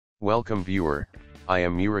Welcome viewer, I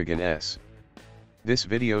am Murugan S. This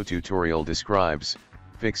video tutorial describes,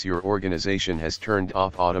 fix your organization has turned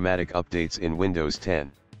off automatic updates in Windows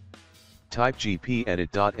 10. Type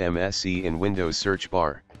gpedit.msc in Windows search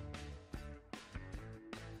bar.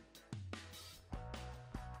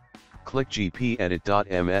 Click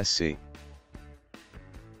gpedit.msc.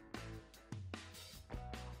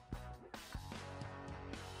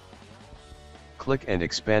 Click and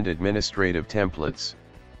expand administrative templates.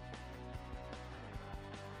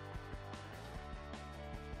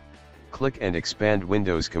 Click and expand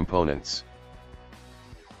Windows components.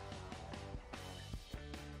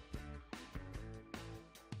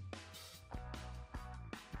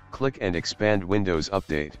 Click and expand Windows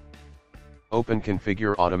Update. Open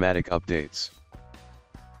Configure Automatic Updates.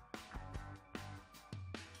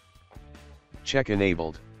 Check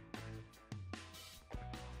Enabled.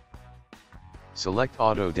 Select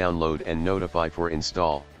Auto Download and Notify for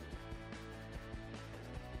install.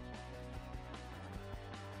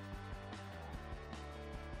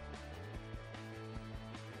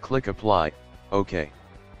 Click Apply, OK.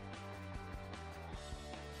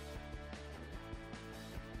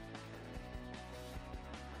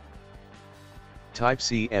 Type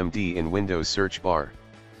CMD in Windows search bar.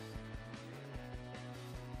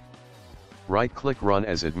 Right-click Run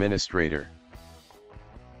as administrator.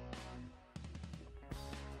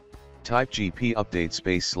 Type gp update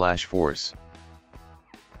 /force.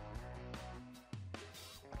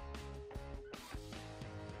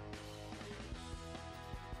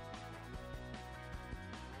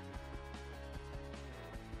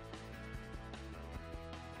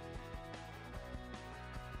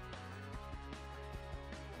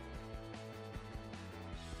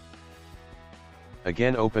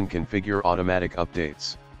 Again open Configure Automatic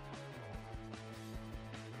Updates.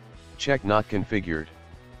 Check Not Configured.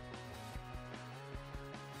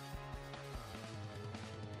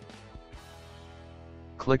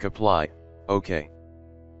 Click Apply, OK.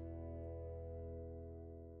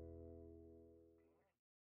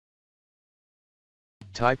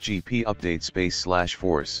 Type gp update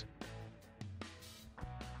 /force.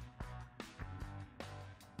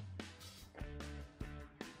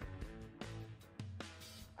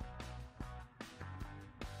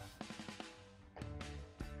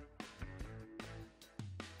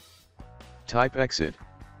 Type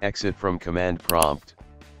exit from command prompt.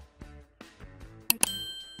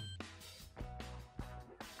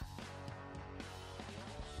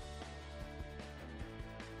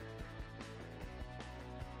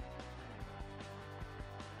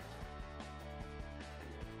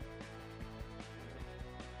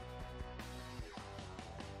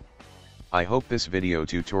 I hope this video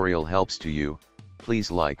tutorial helps to you.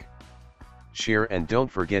 Please like, share and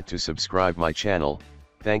don't forget to subscribe my channel.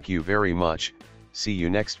 Thank you very much. See you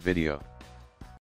next video.